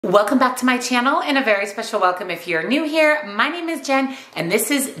Welcome back to my channel and a very special welcome if you're new here. My name is Jen and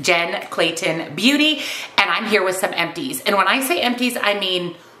this is Jen Clayton Beauty and I'm here with some empties. And when I say empties, I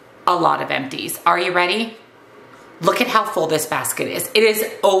mean a lot of empties. Are you ready? Look at how full this basket is. It is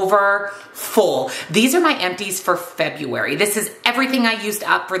over full. These are my empties for February. This is everything I used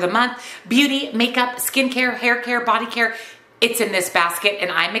up for the month. Beauty, makeup, skincare, hair care, body care. It's in this basket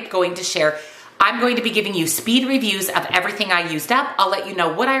and I'm going to be giving you speed reviews of everything I used up. I'll let you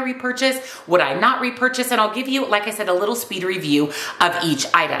know what I repurchased, what I not repurchased, and I'll give you, like I said, a little speed review of each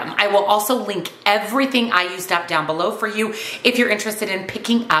item. I will also link everything I used up down below for you if you're interested in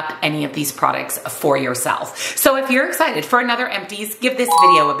picking up any of these products for yourself. So if you're excited for another empties, give this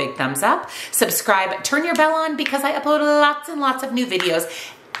video a big thumbs up, subscribe, turn your bell on because I upload lots and lots of new videos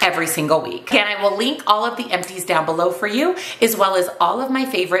every single week. And I will link all of the empties down below for you, as well as all of my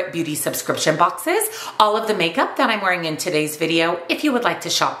favorite beauty subscription boxes, all of the makeup that I'm wearing in today's video, if you would like to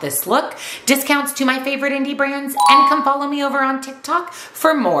shop this look, discounts to my favorite indie brands, and come follow me over on TikTok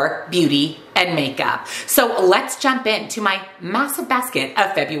for more beauty and makeup. So let's jump into my massive basket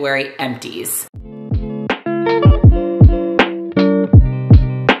of February empties.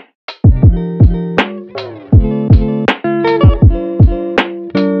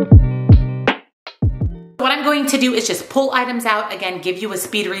 To do is just pull items out, again, give you a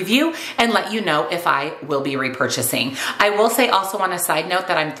speed review and let you know if I will be repurchasing. I will say also on a side note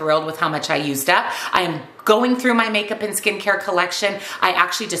that I'm thrilled with how much I used up. I am going through my makeup and skincare collection. I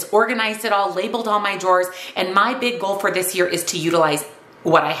actually just organized it all, labeled all my drawers, and my big goal for this year is to utilize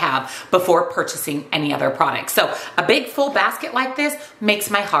what I have before purchasing any other products. So a big full basket like this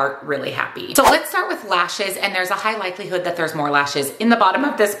makes my heart really happy. So let's start with lashes, and there's a high likelihood that there's more lashes in the bottom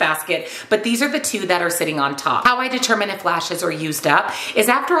of this basket, but these are the two that are sitting on top. How I determine if lashes are used up is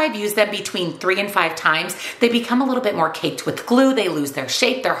after I've used them between 3 and 5 times, they become a little bit more caked with glue, they lose their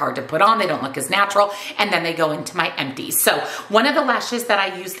shape, they're hard to put on, they don't look as natural, and then they go into my empties. So one of the lashes that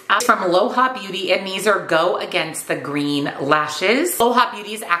I used up from Aloha Beauty, and these are Go Against the Green lashes. Aloha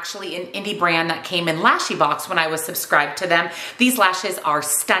Beauty is actually an indie brand that came in Lashy Box when I was subscribed to them. These lashes are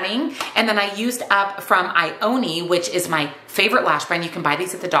stunning. And then I used up from Ioni, which is my favorite lash brand. You can buy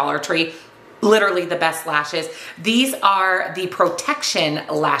these at the Dollar Tree. Literally the best lashes. These are the Protection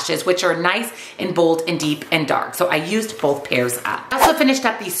lashes, which are nice and bold and deep and dark. So I used both pairs up. I also finished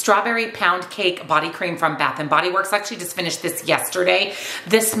up the Strawberry Pound Cake Body Cream from Bath & Body Works. I actually just finished this yesterday.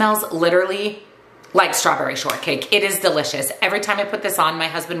 This smells literally like strawberry shortcake. It is delicious. Every time I put this on, my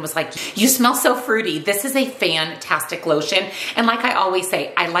husband was like, you smell so fruity. This is a fantastic lotion. And like I always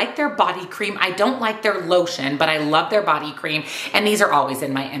say, I like their body cream. I don't like their lotion, but I love their body cream. And these are always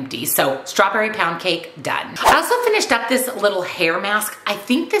in my empties. So Strawberry Pound Cake, done. I also finished up this little hair mask. I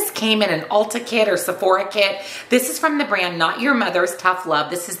think this came in an Ulta kit or Sephora kit. This is from the brand Not Your Mother's Tough Love.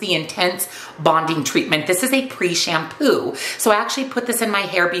 This is the Intense Bonding Treatment. This is a pre-shampoo. So I actually put this in my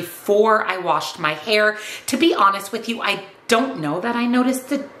hair before I washed my hair. To be honest with you, I don't know that I noticed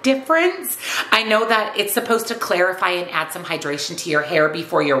the difference. I know that it's supposed to clarify and add some hydration to your hair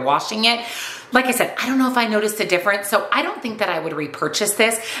before you're washing it. Like I said, I don't know if I noticed a difference, so I don't think that I would repurchase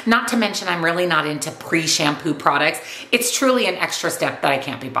this. Not to mention, I'm really not into pre-shampoo products. It's truly an extra step that I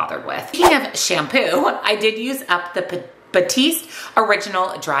can't be bothered with. Speaking of shampoo, I did use up the Batiste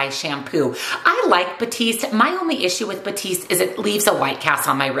Original Dry Shampoo. I like Batiste. My only issue with Batiste is it leaves a white cast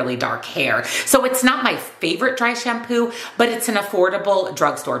on my really dark hair. So it's not my favorite dry shampoo, but it's an affordable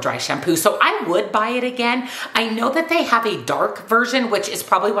drugstore dry shampoo. So I would buy it again. I know that they have a dark version, which is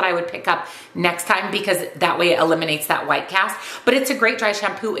probably what I would pick up next time because that way it eliminates that white cast. But it's a great dry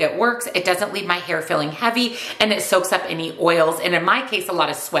shampoo. It works. It doesn't leave my hair feeling heavy and it soaks up any oils. And in my case, a lot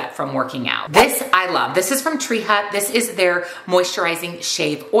of sweat from working out. This I love. This is from Tree Hut. This is their moisturizing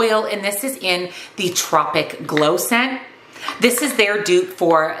shave oil, and this is in the Tropic Glow scent. This is their dupe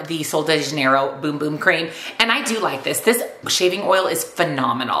for the Sol de Janeiro Boom Boom Cream, and I do like this. This shaving oil is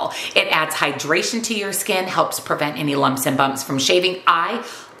phenomenal. It adds hydration to your skin, helps prevent any lumps and bumps from shaving. I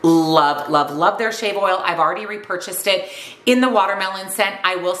love their shave oil. I've already repurchased it in the watermelon scent.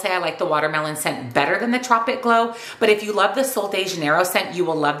 I will say I like the watermelon scent better than the Tropic Glow, but if you love the Sol de Janeiro scent, you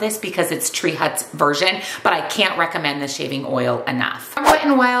will love this because it's Tree Hut's version, but I can't recommend the shaving oil enough. From Wet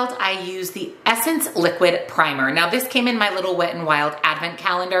n Wild, I use the Essence Liquid Primer. Now this came in my little Wet n Wild advent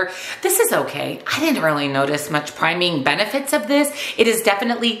calendar. This is okay. I didn't really notice much priming benefits of this. It is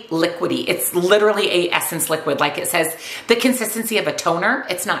definitely liquidy. It's literally a essence liquid, like it says, the consistency of a toner.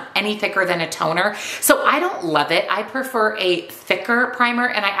 It's not any thicker than a toner. So I don't love it. I prefer a thicker primer,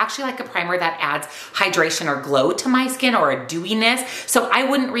 and I actually like a primer that adds hydration or glow to my skin or a dewiness. So I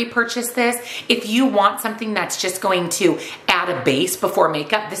wouldn't repurchase this. If you want something that's just going to add a base before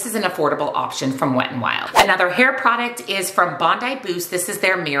makeup, this is an affordable option from Wet n Wild. Another hair product is from Bondi Boost. This is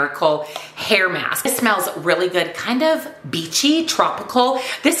their Miracle Hair Mask. It smells really good, kind of beachy, tropical.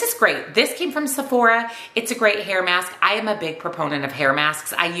 This is great. This came from Sephora. It's a great hair mask. I am a big proponent of hair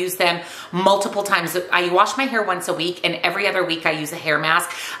masks. I use them multiple times. I wash my hair once a week, and every other week I use a hair mask.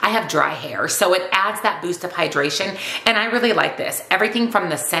 I have dry hair, so it adds that boost of hydration, and I really like this. Everything from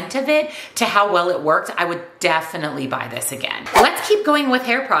the scent of it to how well it worked, I would definitely buy this again. Let's keep going with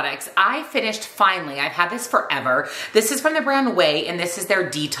hair products. I finished finally. I've had this forever. This is from the brand Way, and this is their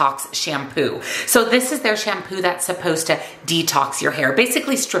Detox Shampoo. So this is their shampoo that's supposed to detox your hair,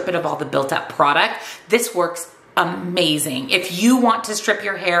 basically strip it of all the built up product. This works amazing. If you want to strip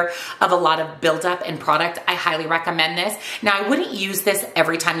your hair of a lot of buildup and product, I highly recommend this. Now, I wouldn't use this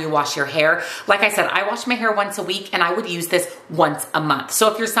every time you wash your hair. Like I said, I wash my hair once a week, and I would use this once a month.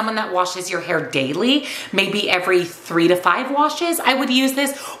 So if you're someone that washes your hair daily, maybe every 3 to 5 washes, I would use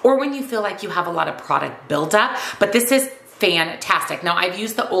this, or when you feel like you have a lot of product buildup. But this is fantastic. Now, I've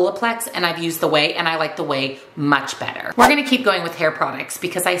used the Olaplex and I've used the Way, and I like the Way much better. We're gonna keep going with hair products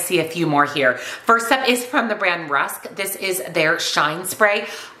because I see a few more here. First up is from the brand Rusk. This is their Shine Spray.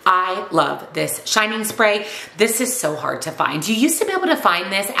 I love this shining spray. This is so hard to find. You used to be able to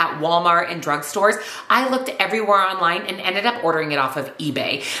find this at Walmart and drugstores. I looked everywhere online and ended up ordering it off of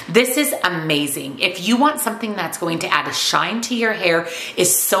eBay. This is amazing. If you want something that's going to add a shine to your hair,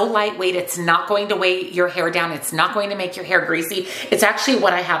 is so lightweight, it's not going to weigh your hair down, it's not going to make your hair greasy. It's actually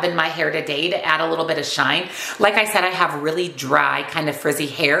what I have in my hair today to add a little bit of shine. Like I said, I have really dry, kind of frizzy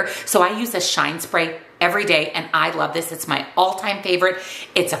hair, so I use a shine spray every day, and I love this. It's my all-time favorite.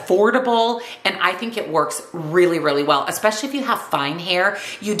 It's affordable, and I think it works really, really well, especially if you have fine hair.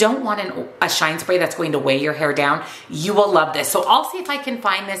 You don't want a shine spray that's going to weigh your hair down. You will love this. So I'll see if I can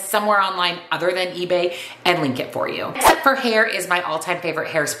find this somewhere online other than eBay and link it for you. Except for hair is my all-time favorite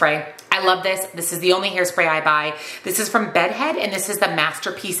hairspray. I love this. This is the only hairspray I buy. This is from Bedhead, and this is the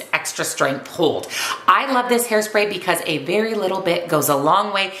Masterpiece Extra Strength Hold. I love this hairspray because a very little bit goes a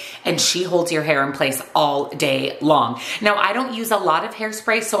long way, and she holds your hair in place all day long. Now, I don't use a lot of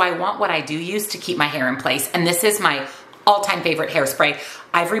hairspray, so I want what I do use to keep my hair in place, and this is my all-time favorite hairspray.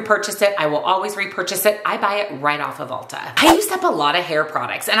 I've repurchased it. I will always repurchase it. I buy it right off of Ulta. I used up a lot of hair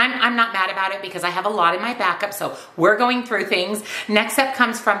products, and I'm not mad about it because I have a lot in my backup, so we're going through things. Next up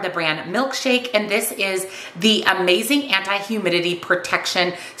comes from the brand Milkshake, and this is the Amazing Anti-Humidity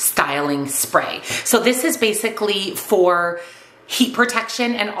Protection Styling Spray. So this is basically for heat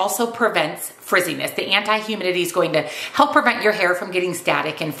protection and also prevents frizziness. The anti-humidity is going to help prevent your hair from getting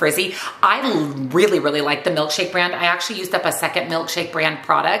static and frizzy. I really, really like the Milkshake brand. I actually used up a second Milkshake brand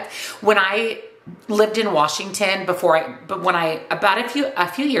product when I lived in Washington about a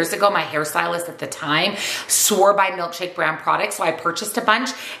few years ago, my hairstylist at the time swore by Milkshake brand products, so I purchased a bunch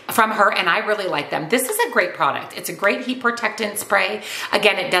from her, and I really like them. This is a great product. It's a great heat protectant spray.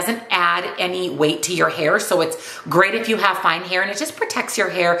 Again, it doesn't add any weight to your hair, so it's great if you have fine hair, and it just protects your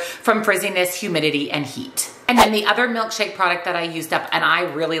hair from frizziness, humidity, and heat. And then the other Milkshake product that I used up, and I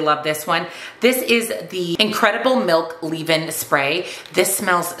really love this one, this is the Incredible Milk Leave-In Spray. This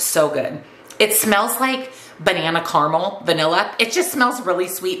smells so good. It smells like banana caramel, vanilla. It just smells really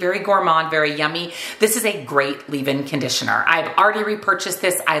sweet, very gourmand, very yummy. This is a great leave-in conditioner. I've already repurchased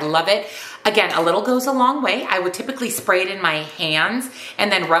this. I love it. Again, a little goes a long way. I would typically spray it in my hands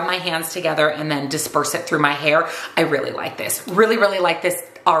and then rub my hands together and then disperse it through my hair. I really like this. Really, really like this.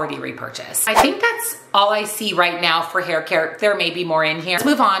 Already repurchased. I think that's all I see right now for hair care. There may be more in here. Let's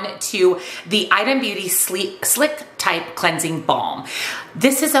move on to the Item Beauty Slick Type Cleansing Balm.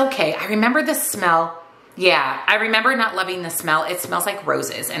 This is okay. I remember the smell. Yeah, I remember not loving the smell. It smells like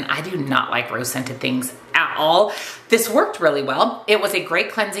roses, and I do not like rose scented things at all. This worked really well. It was a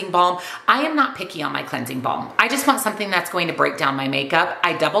great cleansing balm. I am not picky on my cleansing balm. I just want something that's going to break down my makeup.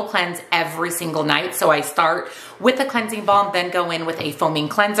 I double cleanse every single night, so I start with a cleansing balm, then go in with a foaming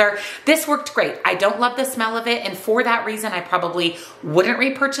cleanser. This worked great. I don't love the smell of it, and for that reason, I probably wouldn't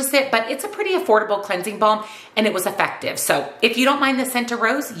repurchase it, but it's a pretty affordable cleansing balm, and it was effective. So if you don't mind the scent of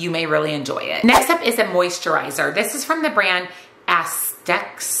rose, you may really enjoy it. Next up is a moisturizer. This is from the brand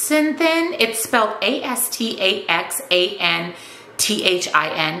Astaxanthin. It's spelled Astaxanthin.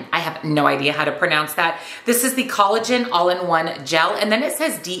 I have no idea how to pronounce that. This is the collagen all-in-one gel, and then it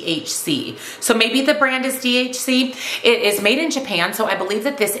says DHC. So maybe the brand is DHC. It is made in Japan, so I believe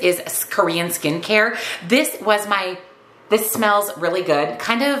that this is Korean skincare. This was my This smells really good,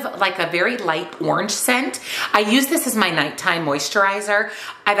 kind of like a very light orange scent. I use this as my nighttime moisturizer.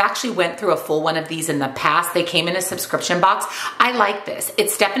 I've actually went through a full one of these in the past. They came in a subscription box. I like this.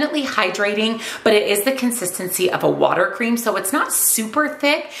 It's definitely hydrating, but it is the consistency of a water cream, so it's not super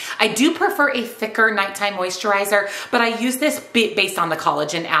thick. I do prefer a thicker nighttime moisturizer, but I use this based on the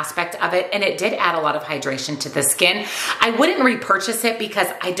collagen aspect of it, and it did add a lot of hydration to the skin. I wouldn't repurchase it because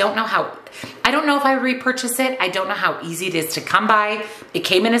I don't know if I would repurchase it. I don't know how easy it is to come by. It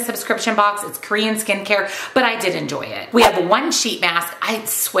came in a subscription box. It's Korean skincare, but I did enjoy it. We have one sheet mask. I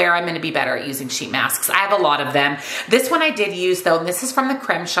swear I'm gonna be better at using sheet masks. I have a lot of them. This one I did use though, and this is from the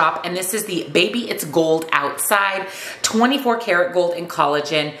Creme Shop, and this is the Baby It's Gold Outside 24 karat gold and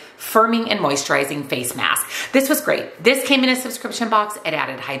collagen firming and moisturizing face mask. This was great. This came in a subscription box. It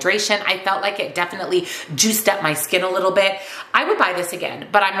added hydration. I felt like it definitely juiced up my skin a little bit. I would buy this again,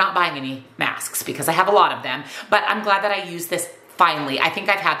 but I'm not buying any masks because I have a lot of them. But I'm glad that I used this finally. I think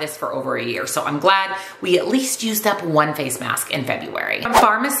I've had this for over a year, so I'm glad we at least used up one face mask in February. From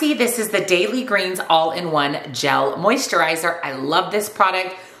Pharmacy, this is the Daily Greens All-in-One Gel Moisturizer. I love this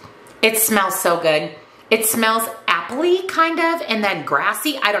product. It smells so good. It smells appley kind of, and then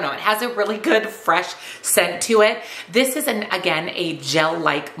grassy. I don't know. It has a really good fresh scent to it. This is, again, a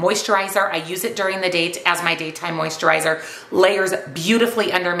gel-like moisturizer. I use it during the day as my daytime moisturizer. Layers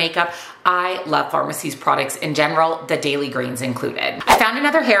beautifully under makeup. I love Pharmacy's products in general, the Daily Greens included. I found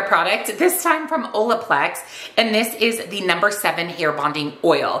another hair product, this time from Olaplex, and this is the No. 7 Hair Bonding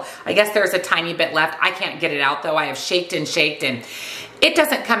Oil. I guess there's a tiny bit left. I can't get it out though. I have shaked and it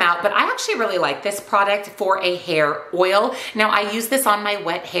doesn't come out, but I actually really like this product for a hair oil. Now I use this on my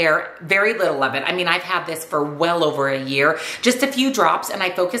wet hair, very little of it. I mean, I've had this for well over a year, just a few drops, and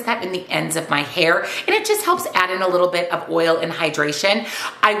I focus that in the ends of my hair, and it just helps add in a little bit of oil and hydration.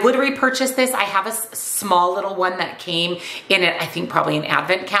 I would repurchase this. I have a small little one that came in it, I think probably an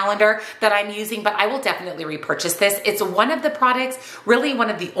advent calendar that I'm using, but I will definitely repurchase this. It's one of the products, really one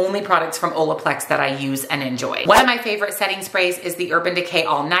of the only products from Olaplex that I use and enjoy. One of my favorite setting sprays is the Urban Decay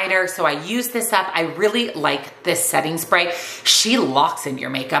All Nighter, so I use this up. I really like this setting spray. She locks in your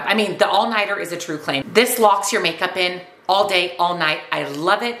makeup. I mean, the All Nighter is a true claim. This locks your makeup in all day, all night. I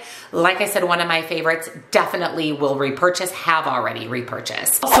love it. Like I said, one of my favorites. Definitely will repurchase, have already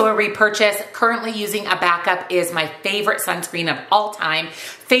repurchased. Also a repurchase, currently using a backup, is my favorite sunscreen of all time.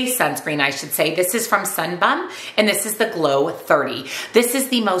 Face sunscreen, I should say. This is from Sunbum, and this is the Glow 30. This is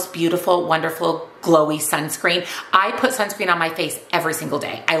the most beautiful, wonderful, glowy sunscreen. I put sunscreen on my face every single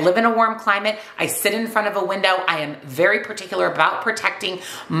day. I live in a warm climate. I sit in front of a window. I am very particular about protecting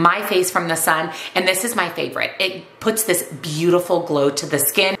my face from the sun, and this is my favorite. It puts this beautiful glow to the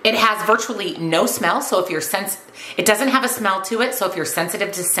skin. It has virtually no smell, so if you're it doesn't have a smell to it, so if you're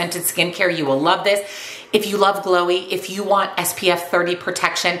sensitive to scented skincare, you will love this. If you love glowy, if you want SPF 30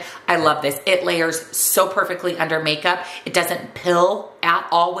 protection, I love this. It layers so perfectly under makeup. It doesn't pill at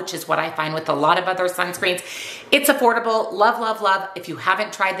all, which is what I find with a lot of other sunscreens. It's affordable. Love, love, love. If you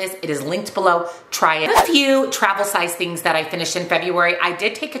haven't tried this, it is linked below. Try it. A few travel size things that I finished in February. I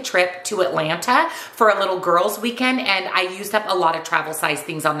did take a trip to Atlanta for a little girls weekend, and I used up a lot of travel size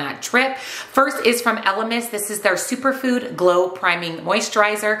things on that trip. First is from Elemis. This is their Superfood Glow Priming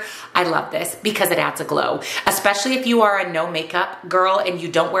Moisturizer. I love this because it adds a glow, especially if you are a no makeup girl and you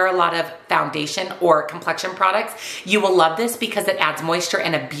don't wear a lot of foundation or complexion products. You will love this because it adds moisture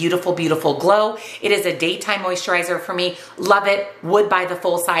and a beautiful, beautiful glow. It is a daytime moisturizer for me. Love it. Would buy the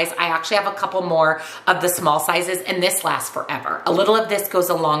full size. I actually have a couple more of the small sizes, and this lasts forever. A little of this goes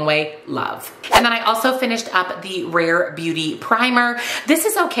a long way. Love. And then I also finished up the Rare Beauty Primer. This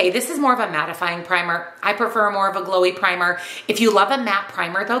is okay. This is more of a mattifying primer. I prefer more of a glowy primer. If you love a matte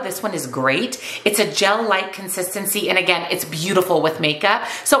primer though, this one is great. It's a gel-like consistency, and again, it's beautiful with makeup.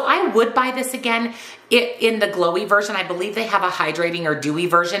 So I would buy this again in the glowy version. I believe they have a hydrating or dewy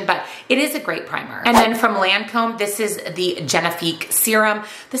version, but it is a great primer. And then from Lancome, this is the Genifique Serum.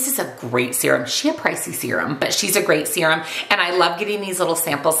 This is a great serum. She's a pricey serum, but she's a great serum. And I love getting these little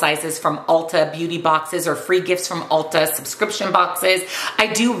sample sizes from Ulta beauty boxes or free gifts from Ulta subscription boxes. I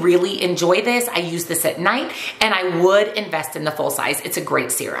do really enjoy this. I use this at night, and I would invest in the full size. It's a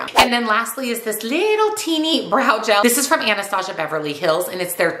great serum. And then lastly is this little teeny brow gel. This is from Anastasia Beverly Hills, and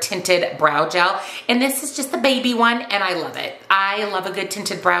it's their tinted brow gel. And this is just the baby one, and I love it. I love a good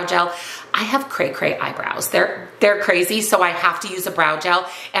tinted brow gel. I have cray-cray eyebrows. They're crazy, so I have to use a brow gel,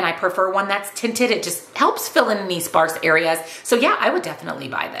 and I prefer one that's tinted. It just helps fill in any sparse areas. So yeah, I would definitely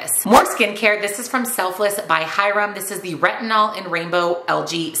buy this. More skincare. This is from Selfless by Hyram. This is the Retinol and Rainbow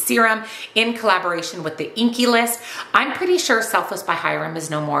Algae Serum in collaboration with the Inky List. I'm pretty sure Selfless by Hyram is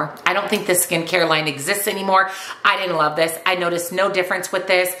no more. I don't think this skincare line exists anymore. I didn't love this. I noticed no difference with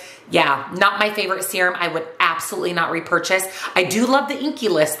this. Yeah, not my favorite serum. I would absolutely not repurchase. I do love the Inky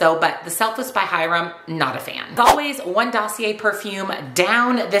List though, but the Selfless by Hyram, not a fan. As always, one Dossier perfume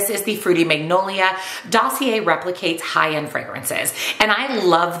down. This is the Fruity Magnolia. Dossier replicates high-end fragrances, and I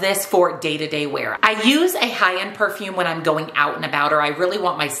love this for day-to-day wear. I use a high-end perfume when I'm going out and about, or I really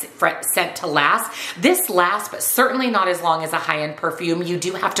want my scent to last. This lasts, but certainly not as long as a high-end perfume. You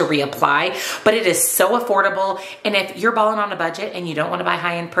do have to reapply, but it is so affordable, and if you're balling on a budget and you don't want to buy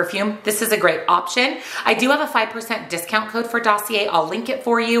high-end perfume, this is a great option. I do have a 5% discount code for Dossier. I'll link it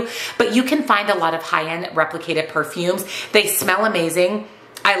for you, but you can find a lot of high-end replicated perfumes. They smell amazing.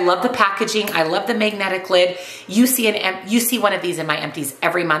 I love the packaging. I love the magnetic lid. You see one of these in my empties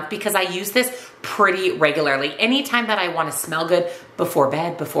every month because I use this pretty regularly. Anytime that I want to smell good before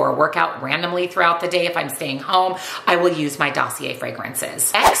bed, before a workout, randomly throughout the day, if I'm staying home, I will use my Dossier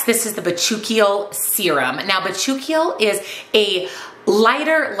fragrances. Next, this is the Baciuchial Serum. Now, Baciuchial is a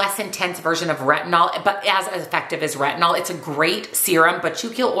lighter, less intense version of retinol, but as effective as retinol. It's a great serum.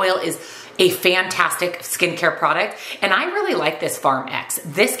 Baciuchial oil is a fantastic skincare product, and I really like this Farm X.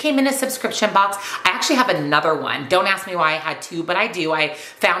 This came in a subscription box. I actually have another one. Don't ask me why I had two, but I do. I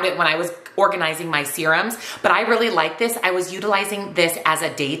found it when I was organizing my serums, but I really like this. I was utilizing this as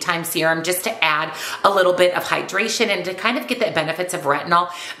a daytime serum just to add a little bit of hydration and to kind of get the benefits of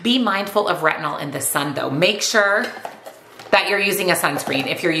retinol. Be mindful of retinol in the sun though. Make sure that you're using a sunscreen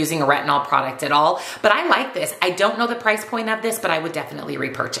if you're using a retinol product at all. But I like this. I don't know the price point of this, but I would definitely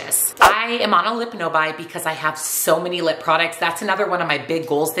repurchase. I am on a lip no-buy because I have so many lip products. That's another one of my big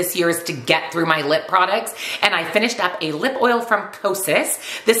goals this year, is to get through my lip products. And I finished up a lip oil from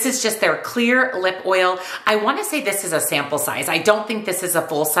Kosas. This is just their clear lip oil. I want to say this is a sample size. I don't think this is a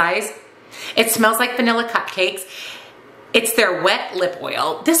full size. It smells like vanilla cupcakes. It's their wet lip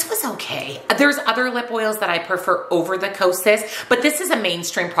oil. This was okay. There's other lip oils that I prefer over the Kosas, but this is a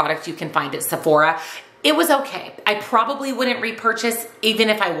mainstream product you can find at Sephora. It was okay. I probably wouldn't repurchase even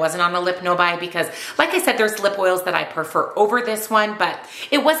if I wasn't on a lip no-buy because, like I said, there's lip oils that I prefer over this one, but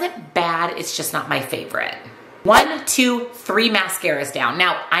it wasn't bad. It's just not my favorite. 1, 2, 3 mascaras down.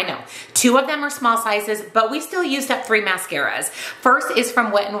 Now, I know 2 of them are small sizes, but we still used up 3 mascaras. First is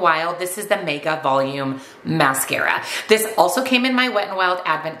from Wet n Wild. This is the Mega Volume Mascara. This also came in my Wet n Wild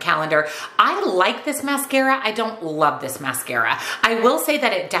Advent Calendar. I like this mascara. I don't love this mascara. I will say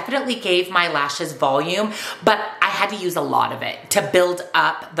that it definitely gave my lashes volume, but I had to use a lot of it to build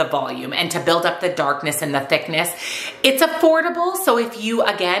up the volume and to build up the darkness and the thickness. It's affordable, so if you,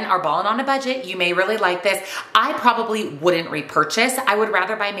 again, are balling on a budget, you may really like this. I probably wouldn't repurchase. I would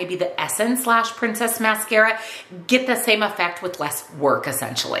rather buy maybe the Essence / Princess Mascara, get the same effect with less work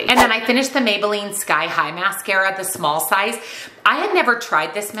essentially. And then I finished the Maybelline Sky High Mascara, the small size. I had never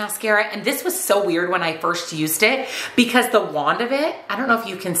tried this mascara, and this was so weird when I first used it because the wand of it, I don't know if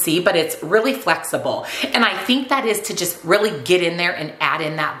you can see, but it's really flexible. And I think that is to just really get in there and add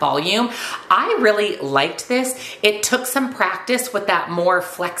in that volume. I really liked this. It took some practice with that more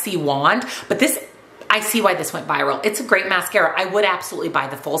flexy wand, but this, I see why this went viral. It's a great mascara. I would absolutely buy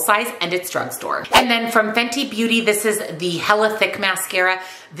the full size, and it's drugstore. And then from Fenty Beauty, this is the Hella Thick Mascara.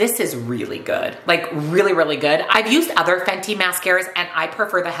 This is really good, like really, really good. I've used other Fenty mascaras and I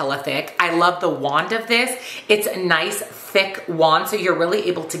prefer the Hella Thick. I love the wand of this. It's a nice thick wand, so you're really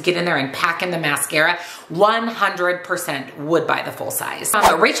able to get in there and pack in the mascara. 100% would buy the full size.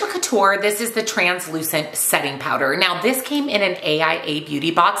 Rachel Couture, this is the translucent setting powder. Now this came in an AIA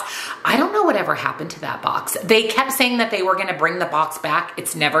beauty box. I don't know whatever happened to that box. They kept saying that they were gonna bring the box back.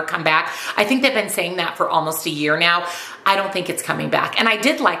 It's never come back. I think they've been saying that for almost a year now. I don't think it's coming back. And I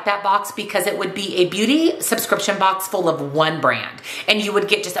did like that box because it would be a beauty subscription box full of one brand. And you would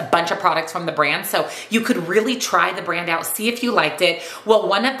get just a bunch of products from the brand. So you could really try the brand out, see if you liked it. Well,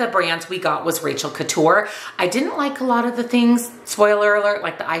 one of the brands we got was Rachel Couture. I didn't like a lot of the things, spoiler alert,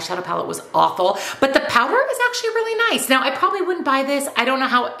 like the eyeshadow palette was awful, but the powder is actually really nice. Now I probably wouldn't buy this. I don't know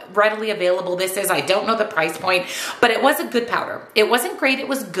how readily available this is. I don't know the price point, but it was a good powder. It wasn't great, it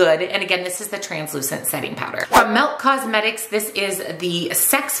was good. And again, this is the translucent setting powder. From Milk Cosmetics, this is the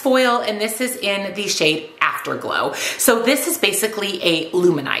Sex Foil, and this is in the shade Afterglow. So this is basically a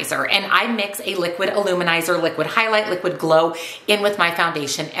luminizer, and I mix a liquid illuminizer, liquid highlight, liquid glow in with my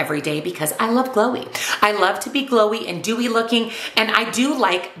foundation every day because I love glowy. I love to be glowy and dewy looking, and I do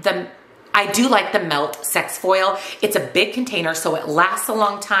like the Melt Sex Foil. It's a big container, so it lasts a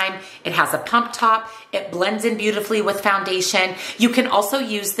long time. It has a pump top. It blends in beautifully with foundation. You can also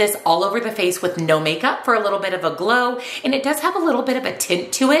use this all over the face with no makeup for a little bit of a glow, and it does have a little bit of a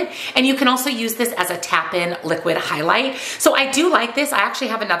tint to it. And you can also use this as a tap-in liquid highlight. So I do like this. I actually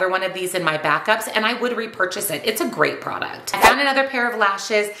have another one of these in my backups, and I would repurchase it. It's a great product. I found another pair of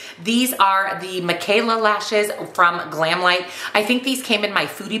lashes. These are the Michaela lashes from Glamlight. I think these came in my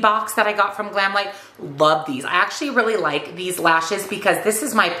foodie box that I got from Glamlight. Love these. I actually really like these lashes because this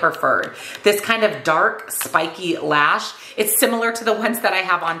is my preferred. This kind of dark, spiky lash. It's similar to the ones that I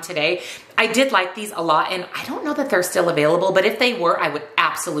have on today. I did like these a lot, and I don't know that they're still available, but if they were, I would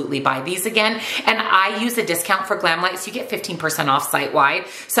absolutely buy these again. And I use a discount for Glamlight, so you get 15% off site-wide.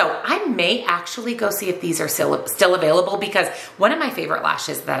 So I may actually go see if these are still available, because one of my favorite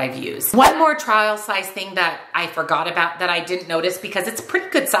lashes that I've used. One more trial size thing that I forgot about that I didn't notice, because it's a pretty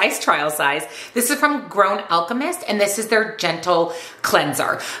good size trial size. This is from Grown Alchemist, and this is their Gentle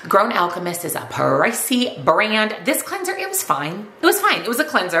Cleanser. Grown Alchemist is a pricey brand. This cleanser, it was fine. It was fine. It was a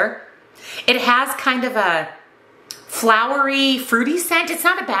cleanser. It has kind of a flowery, fruity scent. It's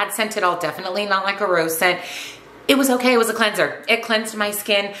not a bad scent at all. Definitely not like a rose scent. It was okay. It was a cleanser. It cleansed my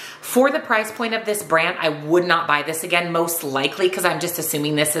skin. For the price point of this brand, I would not buy this again, most likely, because I'm just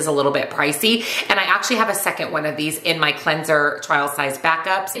assuming this is a little bit pricey. And I actually have a second one of these in my cleanser trial size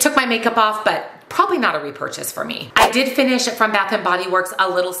backups. It took my makeup off, but probably not a repurchase for me. I did finish from Bath & Body Works a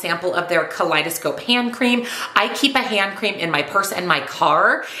little sample of their Kaleidoscope hand cream. I keep a hand cream in my purse and my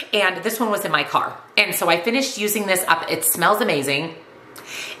car, and this one was in my car. And so I finished using this up. It smells amazing.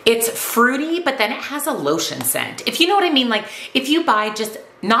 It's fruity, but then it has a lotion scent. If you know what I mean, like if you buy just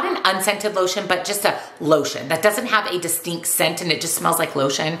not an unscented lotion, but just a lotion that doesn't have a distinct scent and it just smells like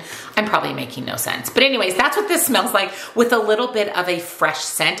lotion, I'm probably making no sense. But anyways, that's what this smells like, with a little bit of a fresh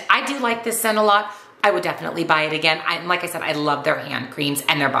scent. I do like this scent a lot. I would definitely buy it again. Like I said, I love their hand creams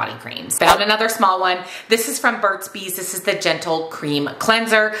and their body creams. Found another small one. This is from Burt's Bees. This is the Gentle Cream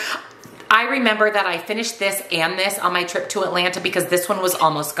Cleanser. I remember that I finished this and this on my trip to Atlanta because this one was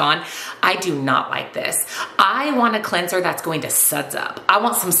almost gone. I do not like this. I want a cleanser that's going to suds up. I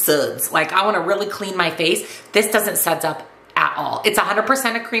want some suds. Like, I want to really clean my face. This doesn't suds up at all. It's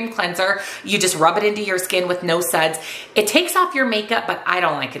 100% a cream cleanser. You just rub it into your skin with no suds. It takes off your makeup, but I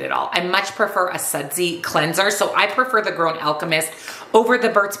don't like it at all. I much prefer a sudsy cleanser, so I prefer the Grown Alchemist over the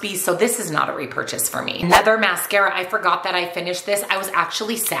Burt's Bees, so this is not a repurchase for me. Another mascara, I forgot that I finished this. I was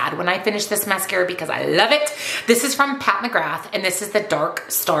actually sad when I finished this mascara because I love it. This is from Pat McGrath, and this is the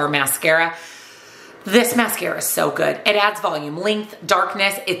Dark Star Mascara. This mascara is so good. It adds volume, length,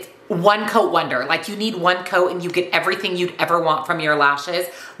 darkness. It's one coat wonder. Like, you need one coat and you get everything you'd ever want from your lashes.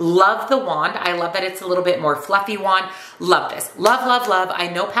 Love the wand. I love that it's a little bit more fluffy wand. Love this. Love, love, love. I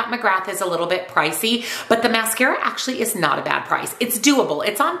know Pat McGrath is a little bit pricey, but the mascara actually is not a bad price. It's doable.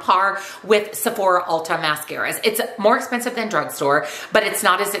 It's on par with Sephora Ulta mascaras. It's more expensive than drugstore, but it's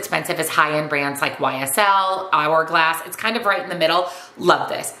not as expensive as high-end brands like YSL, Hourglass. It's kind of right in the middle. Love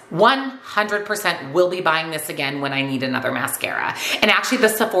this. 100% will be buying this again when I need another mascara. And actually, the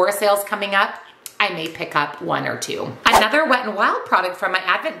Sephora sales coming up, I may pick up one or two. Another Wet n Wild product from my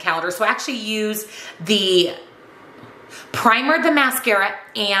advent calendar. So I actually use the primer, the mascara,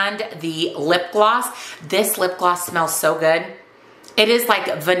 and the lip gloss. This lip gloss smells so good. It is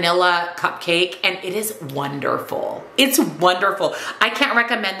like vanilla cupcake, and it is wonderful. It's wonderful. I can't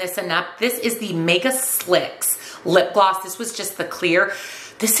recommend this enough. This is the Mega Slicks lip gloss. This was just the clear.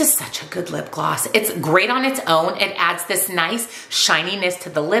 This is such a good lip gloss. It's great on its own. It adds this nice shininess to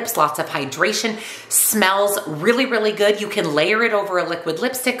the lips, lots of hydration, smells really, really good. You can layer it over a liquid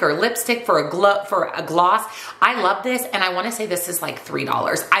lipstick or lipstick for a gloss. I love this, and I wanna say this is like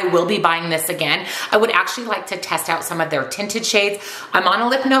 $3. I will be buying this again. I would actually like to test out some of their tinted shades. I'm on a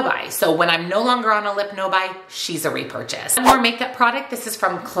lip no-buy, so when I'm no longer on a lip no-buy, she's a repurchase. One more makeup product. This is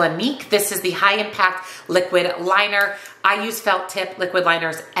from Clinique. This is the High Impact Liquid Liner. I use felt tip liquid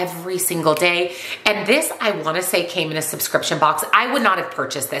liners every single day. And this, I wanna say, came in a subscription box. I would not have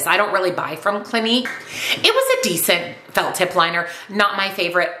purchased this. I don't really buy from Clinique. It was a decent felt tip liner, not my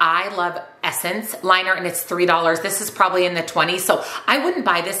favorite. I love Essence liner, and it's $3. This is probably in the 20s, so I wouldn't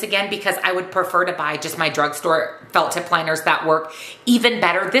buy this again because I would prefer to buy just my drugstore felt tip liners that work even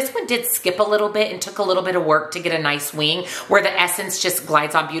better. This one did skip a little bit and took a little bit of work to get a nice wing, where the Essence just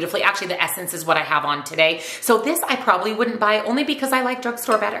glides on beautifully. Actually, the Essence is what I have on today. So this I probably wouldn't buy, only because I like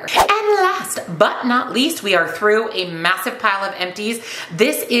drugstore better. And last but not least, we are through a massive pile of empties.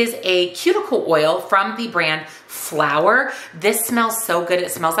 This is a cuticle oil from the brand Flower. This smells so good.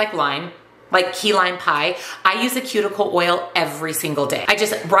 It smells like lime. like key lime pie. I use a cuticle oil every single day. I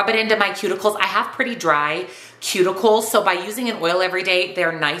just rub it into my cuticles. I have pretty dry cuticles, so by using an oil every day,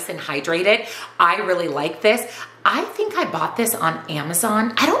 they're nice and hydrated. I really like this. I think I bought this on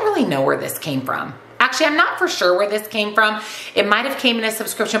Amazon. I don't really know where this came from. Actually, I'm not for sure where this came from. It might have came in a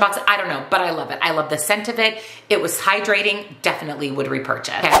subscription box. I don't know, but I love it. I love the scent of it. It was hydrating. Definitely would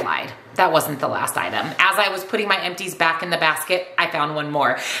repurchase. Okay, I lied. That wasn't the last item. As I was putting my empties back in the basket, I found one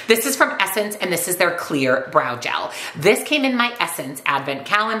more. This is from Essence, and this is their clear brow gel. This came in my Essence advent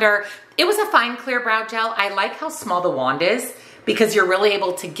calendar. It was a fine clear brow gel. I like how small the wand is, because you're really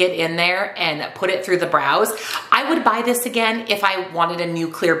able to get in there and put it through the brows. I would buy this again if I wanted a new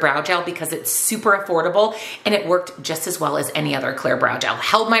clear brow gel because it's super affordable and it worked just as well as any other clear brow gel.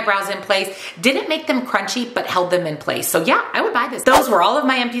 Held my brows in place, didn't make them crunchy, but held them in place. So yeah, I would buy this. Those were all of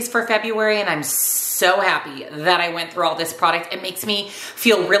my empties for February, and I'm so happy that I went through all this product. It makes me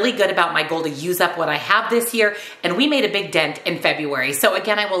feel really good about my goal to use up what I have this year, and we made a big dent in February. So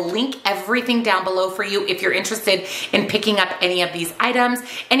again, I will link everything down below for you if you're interested in picking up any of these items,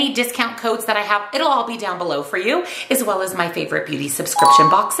 any discount codes that I have, it'll all be down below for you, as well as my favorite beauty subscription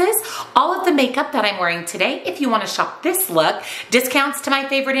boxes, all of the makeup that I'm wearing today. If you want to shop this look, discounts to my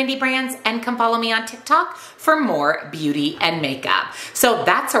favorite indie brands, and come follow me on TikTok for more beauty and makeup. So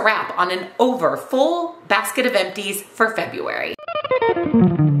that's a wrap on an over full basket of empties for February.